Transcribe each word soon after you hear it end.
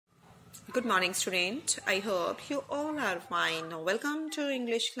Good morning, student. I hope you all are fine. Now, welcome to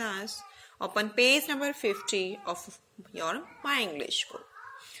English class. Open page number 50 of your My English book.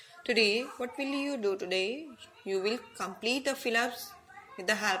 Today, what will you do today? You will complete the fill-ups with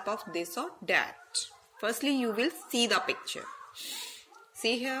the help of this or that. Firstly, you will see the picture.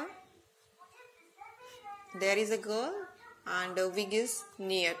 See here. There is a girl and a wig is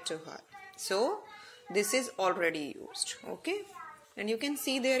near to her. So, this is already used. Okay. And you can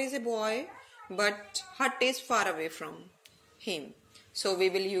see there is a boy, but hut is far away from him. So we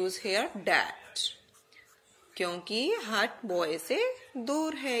will use here that. क्योंकि hut boy से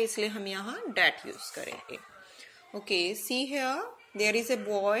दूर है, इसलिए हम यहाँ that use करेंगे. Okay, see here, there is a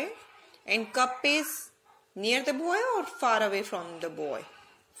boy and cup is near the boy or far away from the boy?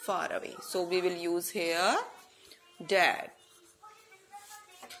 Far away. So we will use here that.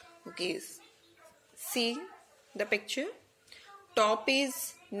 Okay, see the picture. Top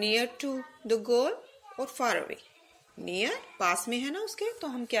is near to the girl or far away? Near, पास में है ना उसके, तो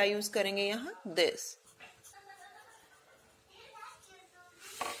हम क्या use करेंगे यहाँ? This.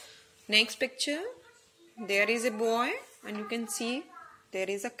 Next picture, there is a boy and you can see there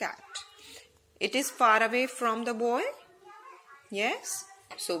is a cat. It is far away from the boy? Yes.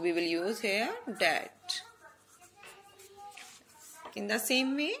 So we will use here that. In the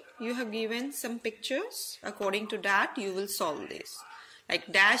same way, you have given some pictures. According to that, you will solve this.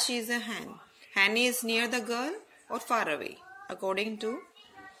 Like dash is a hen. Hen is near the girl or far away. According to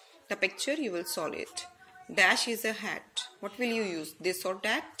the picture, you will solve it. Dash is a hat. What will you use? This or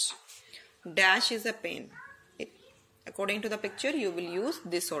that? Dash is a pen. According to the picture, you will use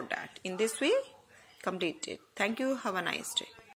this or that. In this way, complete it. Thank you. Have a nice day.